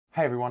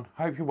Hey everyone,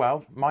 hope you're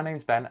well. My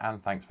name's Ben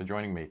and thanks for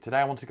joining me. Today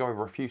I want to go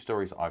over a few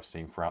stories that I've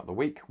seen throughout the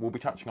week. We'll be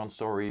touching on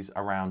stories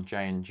around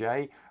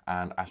J&J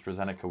and Astra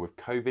Zeneca with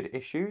COVID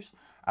issues,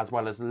 as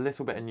well as a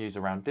little bit of news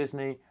around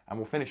Disney, and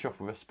we'll finish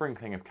off with a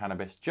sprinkling of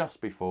cannabis just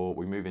before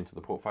we move into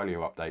the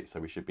portfolio update, so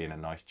we should be in a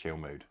nice chill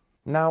mood.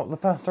 Now, the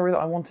first story that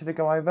I wanted to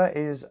go over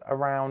is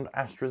around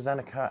Astra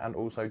Zeneca and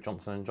also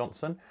Johnson &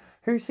 Johnson,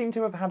 who seem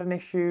to have had an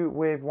issue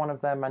with one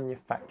of their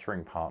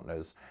manufacturing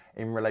partners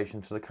in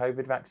relation to the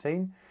COVID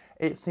vaccine.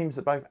 It seems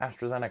that both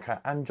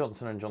AstraZeneca and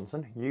Johnson &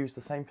 Johnson use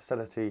the same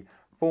facility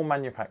for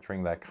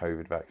manufacturing their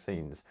COVID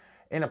vaccines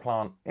in a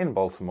plant in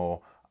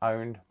Baltimore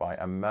owned by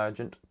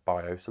Emergent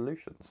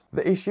Biosolutions.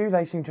 The issue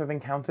they seem to have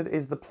encountered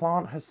is the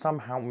plant has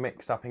somehow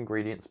mixed up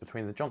ingredients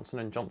between the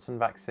Johnson & Johnson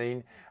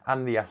vaccine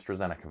and the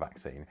AstraZeneca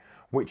vaccine,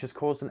 which has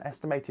caused an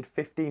estimated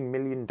 15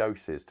 million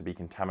doses to be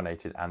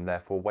contaminated and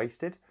therefore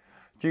wasted.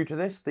 Due to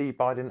this, the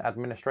Biden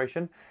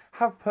administration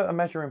have put a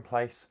measure in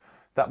place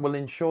that will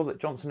ensure that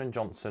Johnson &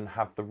 Johnson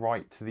have the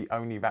right to the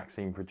only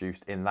vaccine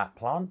produced in that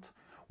plant,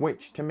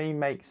 which to me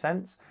makes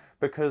sense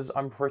because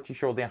I'm pretty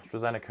sure the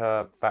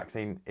AstraZeneca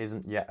vaccine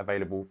isn't yet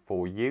available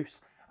for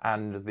use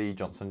and the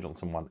Johnson &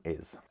 Johnson one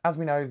is. As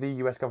we know, the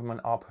US government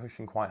are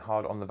pushing quite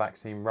hard on the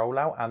vaccine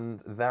rollout, and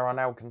there are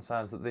now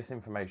concerns that this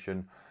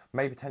information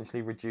may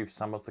potentially reduce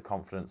some of the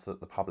confidence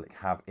that the public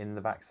have in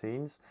the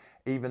vaccines,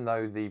 even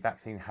though the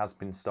vaccine has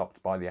been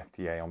stopped by the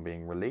FDA on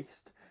being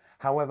released.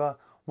 However,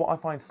 what I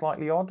find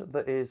slightly odd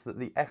is that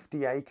the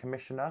FDA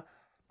Commissioner,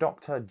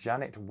 Dr.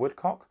 Janet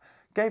Woodcock,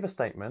 gave a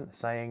statement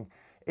saying,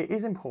 "It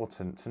is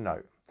important to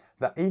note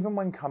that even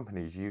when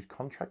companies use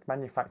contract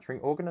manufacturing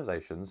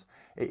organizations,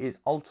 it is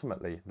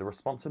ultimately the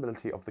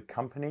responsibility of the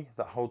company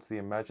that holds the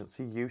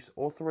emergency use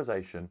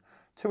authorization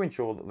to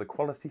ensure that the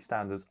quality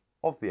standards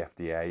of the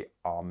FDA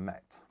are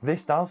met."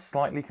 This does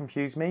slightly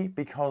confuse me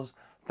because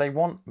they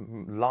want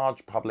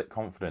large public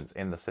confidence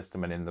in the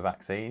system and in the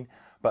vaccine,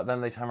 but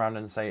then they turn around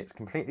and say it's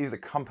completely the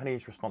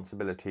company's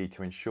responsibility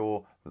to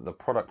ensure that the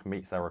product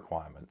meets their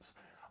requirements.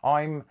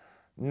 I'm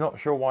not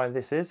sure why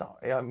this is.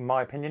 In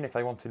my opinion, if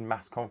they wanted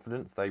mass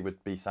confidence, they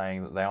would be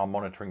saying that they are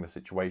monitoring the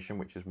situation,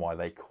 which is why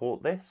they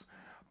caught this.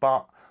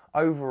 But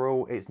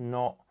overall, it's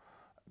not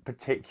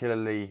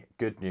particularly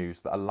good news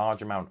that a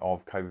large amount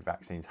of COVID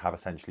vaccines have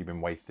essentially been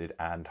wasted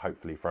and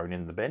hopefully thrown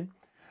in the bin.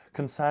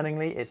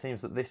 Concerningly, it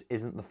seems that this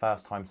isn't the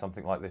first time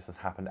something like this has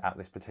happened at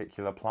this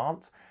particular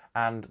plant,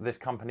 and this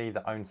company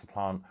that owns the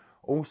plant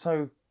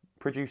also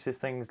produces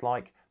things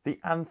like the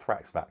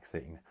anthrax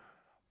vaccine.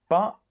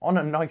 But on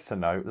a nicer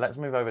note, let's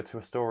move over to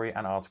a story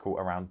and article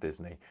around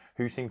Disney,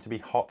 who seem to be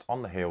hot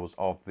on the heels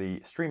of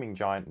the streaming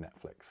giant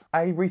Netflix.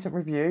 A recent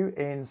review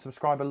in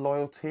subscriber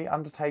loyalty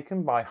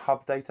undertaken by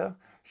Hub Data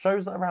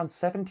shows that around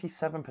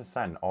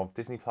 77% of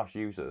Disney Plus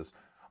users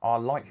are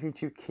likely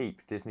to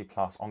keep Disney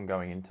Plus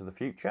ongoing into the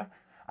future.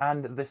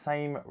 And the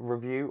same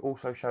review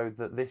also showed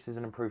that this is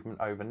an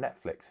improvement over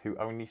Netflix, who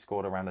only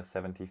scored around a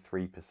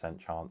 73%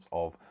 chance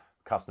of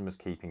customers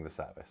keeping the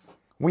service.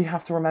 We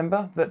have to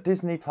remember that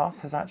Disney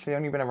Plus has actually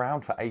only been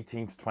around for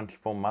 18 to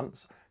 24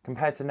 months,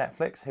 compared to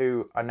Netflix,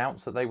 who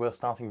announced that they were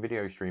starting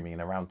video streaming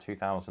in around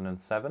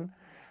 2007.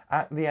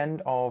 At the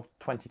end of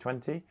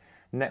 2020,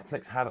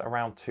 Netflix had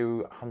around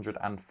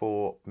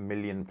 204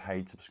 million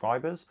paid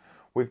subscribers,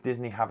 with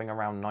Disney having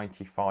around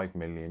 95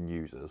 million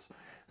users.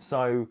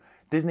 So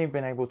Disney have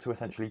been able to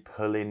essentially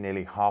pull in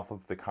nearly half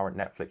of the current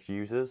Netflix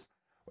users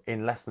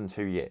in less than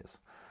 2 years.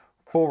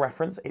 For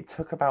reference, it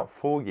took about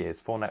 4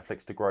 years for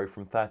Netflix to grow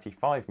from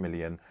 35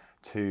 million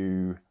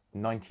to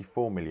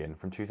 94 million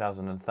from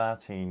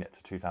 2013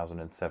 to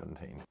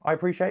 2017. I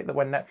appreciate that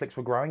when Netflix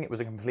were growing, it was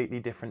a completely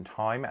different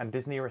time, and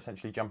Disney are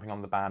essentially jumping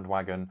on the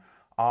bandwagon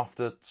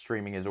after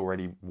streaming is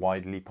already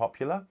widely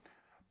popular.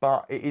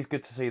 But it is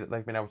good to see that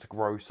they've been able to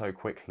grow so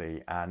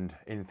quickly and,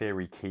 in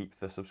theory, keep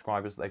the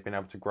subscribers that they've been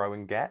able to grow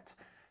and get.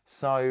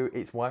 So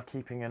it's worth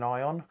keeping an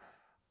eye on,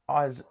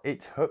 as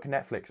it took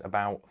Netflix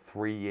about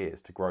 3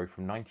 years to grow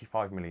from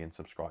 95 million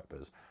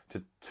subscribers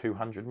to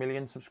 200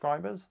 million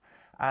subscribers.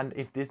 And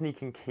if Disney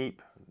can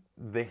keep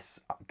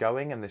this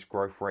going and this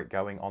growth rate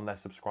going on their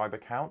subscriber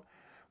count,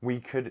 we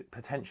could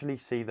potentially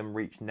see them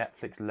reach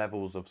Netflix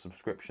levels of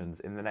subscriptions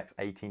in the next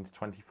 18 to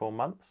 24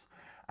 months.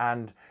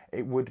 And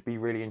it would be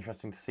really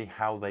interesting to see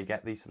how they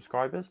get these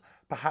subscribers.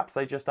 Perhaps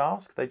they just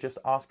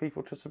ask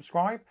people to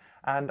subscribe.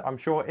 And I'm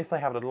sure if they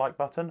have a like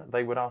button,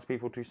 they would ask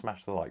people to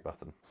smash the like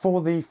button.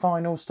 For the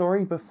final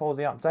story before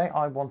the update,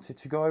 I wanted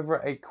to go over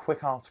a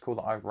quick article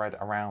that I've read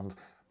around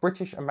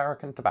British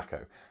American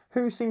Tobacco,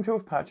 who seem to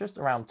have purchased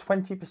around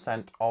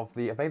 20% of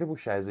the available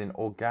shares in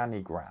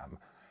Organigram,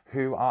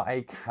 who are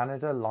a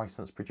Canada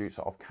licensed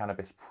producer of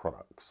cannabis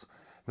products.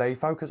 They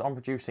focus on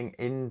producing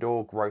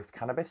indoor growth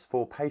cannabis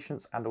for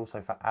patients and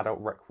also for adult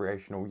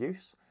recreational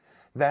use.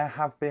 There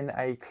have been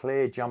a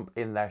clear jump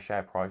in their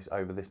share price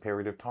over this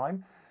period of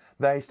time.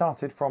 They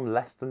started from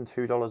less than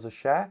 $2 a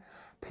share,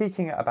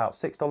 peaking at about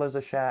 $6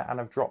 a share and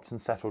have dropped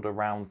and settled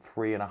around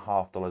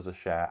 $3.50 a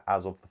share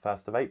as of the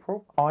 1st of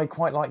April. I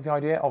quite like the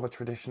idea of a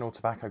traditional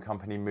tobacco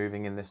company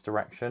moving in this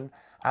direction.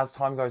 As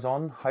time goes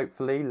on,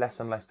 hopefully less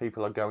and less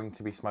people are going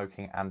to be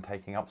smoking and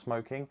taking up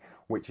smoking,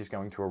 which is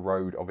going to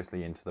erode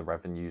obviously into the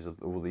revenues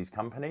of all these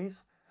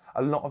companies.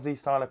 A lot of these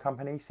style of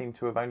companies seem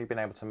to have only been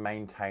able to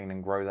maintain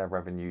and grow their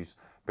revenues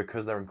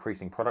because they're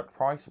increasing product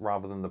price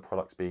rather than the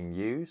products being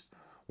used,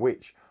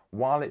 which,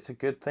 while it's a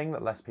good thing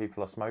that less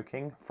people are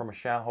smoking, from a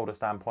shareholder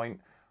standpoint,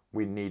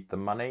 we need the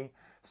money.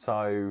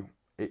 So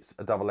it's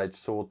a double-edged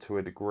sword to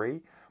a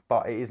degree,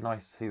 but it is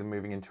nice to see them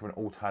moving into an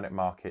alternate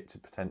market to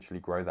potentially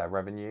grow their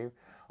revenue.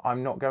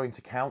 I'm not going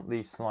to count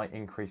the slight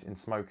increase in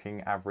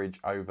smoking average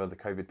over the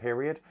COVID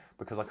period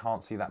because I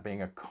can't see that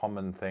being a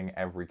common thing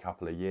every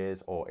couple of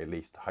years, or at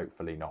least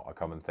hopefully not a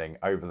common thing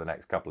over the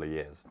next couple of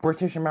years.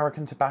 British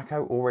American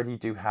Tobacco already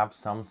do have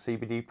some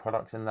CBD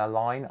products in their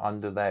line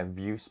under their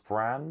Vuse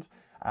brand,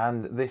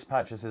 and this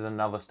purchase is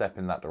another step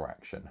in that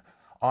direction.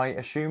 I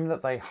assume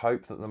that they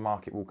hope that the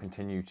market will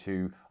continue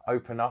to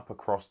open up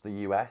across the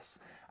US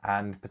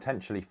and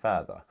potentially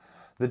further.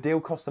 The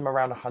deal cost them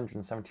around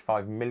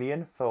 $175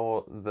 million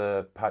for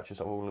the purchase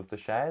of all of the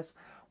shares,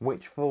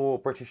 which for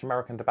British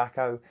American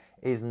Tobacco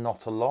is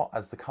not a lot,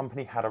 as the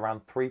company had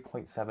around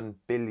 £3.7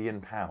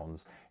 billion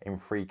in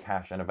free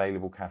cash and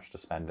available cash to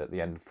spend at the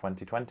end of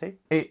 2020.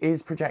 It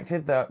is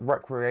projected that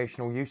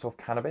recreational use of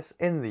cannabis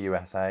in the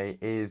USA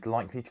is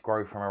likely to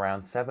grow from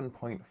around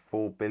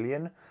 7.4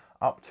 billion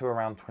up to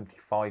around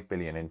 25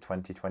 billion in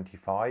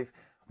 2025,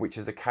 which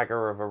is a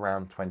CAGR of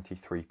around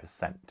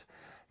 23%.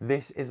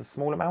 This is a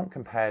small amount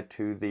compared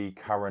to the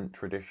current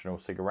traditional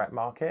cigarette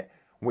market,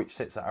 which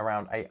sits at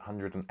around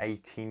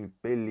 $818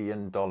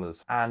 billion.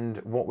 And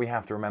what we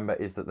have to remember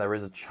is that there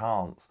is a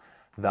chance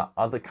that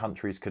other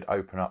countries could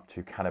open up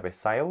to cannabis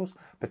sales,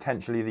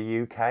 potentially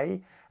the UK.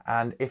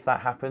 And if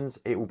that happens,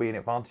 it will be an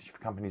advantage for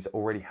companies that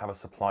already have a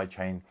supply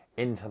chain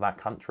into that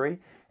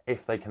country,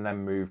 if they can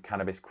then move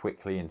cannabis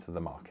quickly into the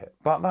market.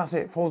 But that's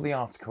it for the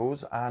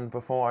articles, and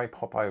before I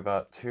pop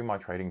over to my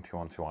trading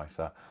 2-on-2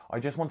 ISA, I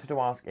just wanted to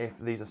ask if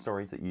these are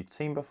stories that you'd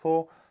seen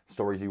before,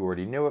 stories you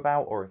already knew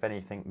about, or if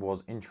anything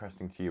was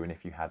interesting to you and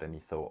if you had any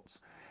thoughts.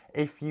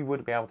 If you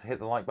would be able to hit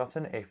the like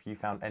button if you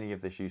found any of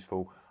this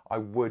useful, I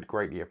would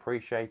greatly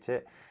appreciate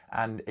it,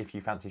 and if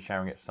you fancy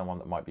sharing it to someone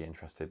that might be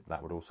interested,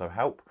 that would also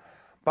help.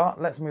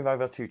 But let's move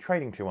over to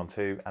trading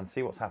 2-on-2 and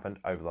see what's happened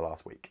over the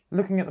last week.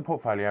 Looking at the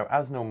portfolio,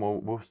 as normal,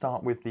 we'll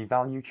start with the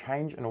value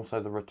change and also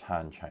the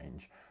return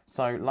change.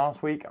 So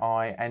last week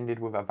I ended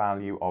with a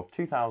value of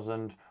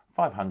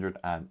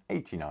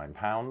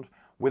 £2,589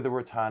 with a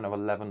return of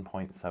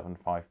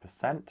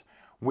 11.75%,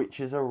 which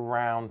is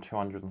around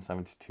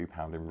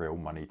 £272 in real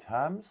money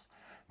terms.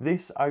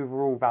 This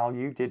overall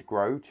value did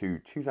grow to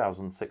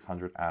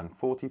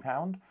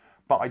 £2,640,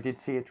 but I did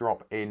see a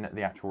drop in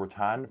the actual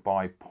return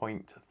by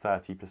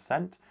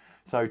 0.30%,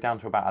 so down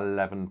to about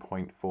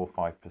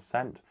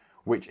 11.45%,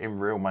 which in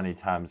real money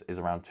terms is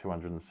around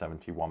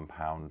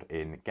 £271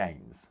 in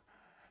gains.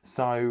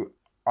 So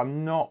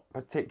I'm not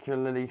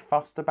particularly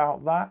fussed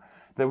about that.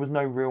 There was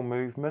no real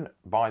movement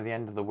by the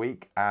end of the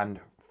week, and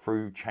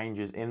through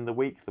changes in the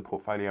week, the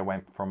portfolio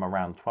went from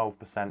around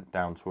 12%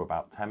 down to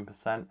about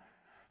 10%.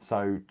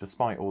 So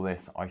despite all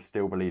this, I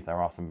still believe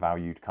there are some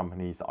valued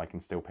companies that I can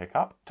still pick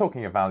up.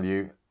 Talking of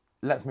value,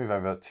 let's move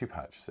over to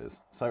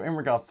purchases. So in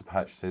regards to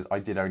purchases, I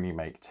did only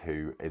make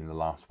 2 in the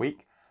last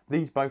week.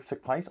 These both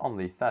took place on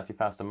the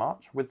 31st of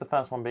March, with the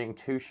first one being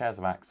 2 shares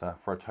of AXA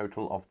for a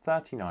total of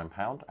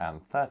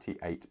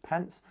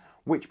 £39.38,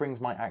 which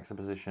brings my AXA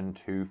position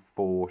to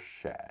 4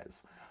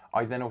 shares.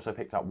 I then also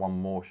picked up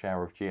 1 more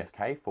share of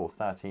GSK for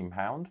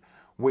 £13,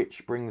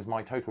 which brings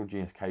my total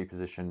GSK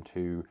position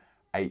to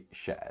 8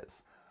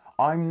 shares.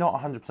 I'm not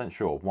 100%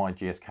 sure why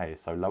GSK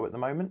is so low at the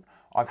moment.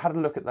 I've had a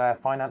look at their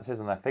finances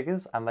and their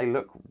figures, and they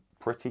look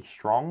pretty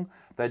strong.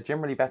 They're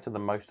generally better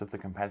than most of the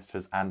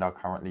competitors and are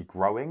currently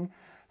growing.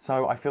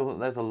 So I feel that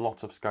there's a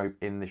lot of scope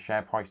in the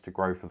share price to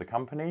grow for the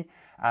company,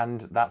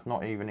 and that's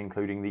not even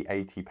including the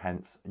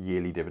 80p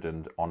yearly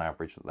dividend on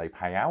average that they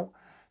pay out.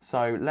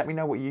 So let me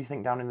know what you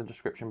think down in the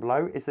description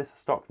below. Is this a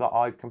stock that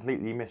I've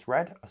completely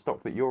misread, a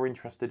stock that you're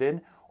interested in,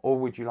 or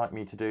would you like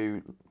me to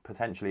do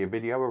potentially a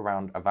video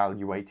around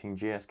evaluating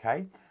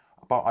GSK?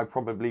 But I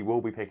probably will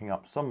be picking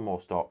up some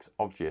more stocks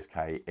of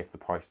GSK if the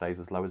price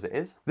stays as low as it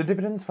is. The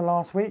dividends for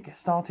last week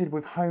started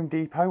with Home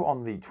Depot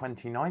on the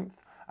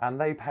 29th, and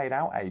they paid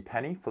out a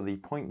penny for the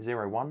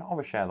 0.01 of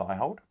a share that I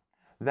hold.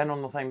 Then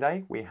on the same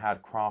day, we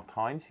had Kraft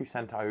Heinz, who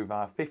sent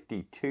over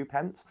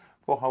 52p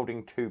for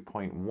holding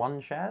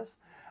 2.1 shares.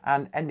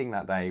 And ending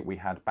that day, we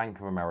had Bank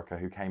of America,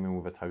 who came in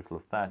with a total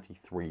of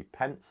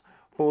 33p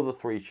for the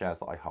 3 shares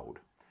that I hold.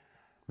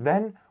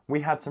 Then we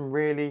had some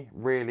really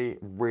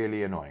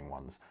annoying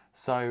ones.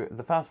 So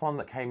the first one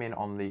that came in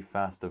on the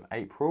 1st of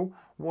April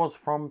was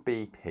from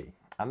BP,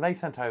 and they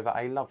sent over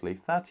a lovely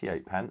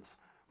 38p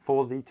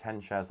for the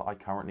 10 shares that I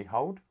currently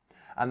hold.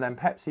 And then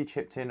Pepsi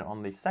chipped in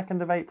on the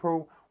 2nd of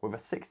April with a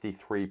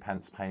 63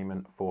 pence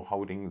payment for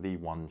holding the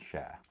 1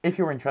 share. If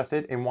you're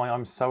interested in why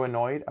I'm so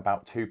annoyed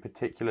about 2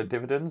 particular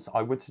dividends,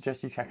 I would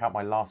suggest you check out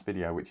my last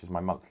video, which is my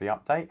monthly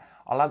update.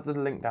 I'll add the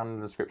link down in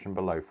the description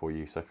below for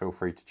you, so feel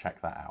free to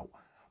check that out.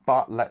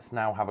 But let's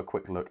now have a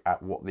quick look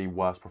at what the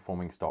worst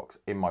performing stocks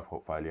in my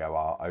portfolio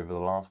are over the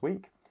last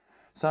week.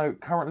 So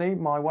currently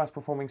my worst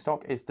performing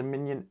stock is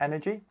Dominion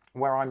Energy,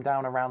 where I'm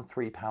down around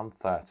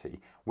 £3.30,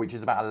 which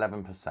is about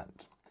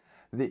 11%.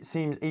 It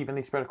seems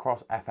evenly spread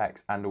across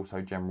FX and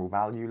also general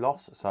value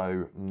loss,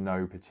 so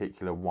no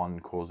particular one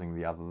causing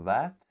the other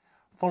there.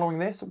 Following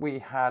this, we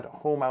had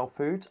Hormel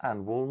Foods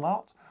and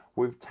Walmart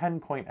with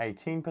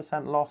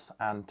 10.18% loss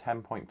and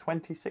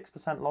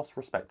 10.26% loss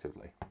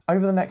respectively.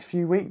 Over the next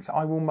few weeks,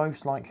 I will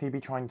most likely be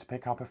trying to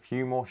pick up a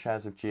few more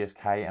shares of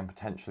GSK and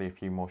potentially a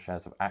few more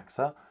shares of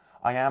AXA.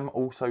 I am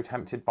also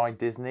tempted by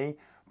Disney,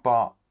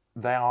 but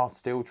they are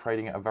still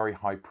trading at a very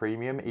high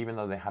premium, even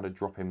though they had a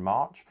drop in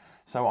March.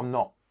 So I'm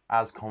not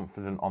as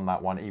confident on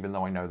that one, even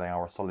though I know they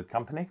are a solid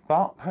company.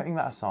 But putting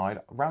that aside,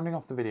 rounding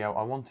off the video,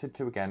 I wanted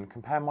to again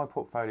compare my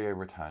portfolio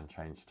return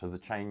change to the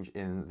change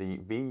in the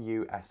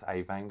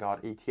VUSA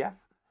Vanguard ETF.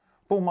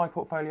 For my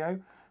portfolio,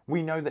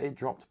 we know that it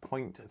dropped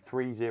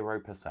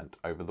 0.30%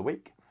 over the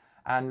week.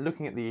 And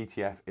looking at the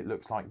ETF, it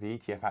looks like the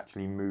ETF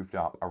actually moved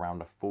up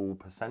around a full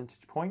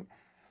percentage point.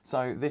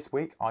 So this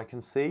week, I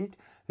concede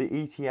the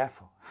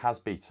ETF has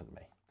beaten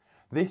me.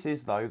 This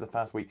is, though, the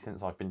first week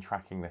since I've been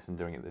tracking this and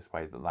doing it this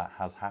way that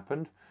has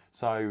happened.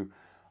 So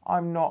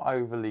I'm not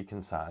overly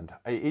concerned.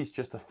 It is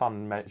just a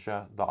fun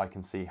measure that I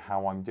can see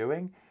how I'm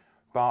doing.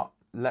 But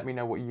let me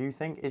know what you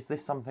think. Is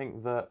this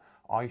something that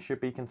I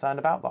should be concerned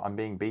about, that I'm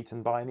being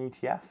beaten by an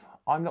ETF?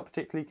 I'm not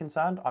particularly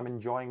concerned. I'm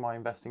enjoying my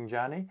investing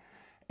journey.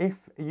 If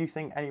you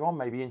think anyone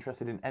may be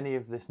interested in any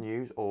of this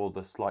news or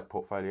the slight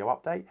portfolio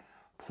update,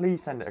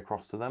 please send it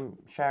across to them,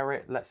 share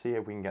it, let's see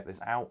if we can get this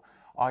out.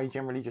 I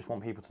generally just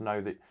want people to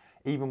know that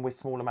even with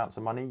small amounts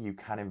of money, you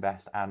can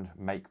invest and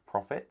make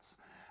profits.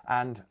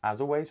 And as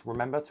always,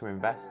 remember to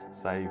invest,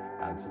 save,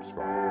 and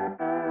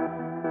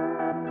subscribe.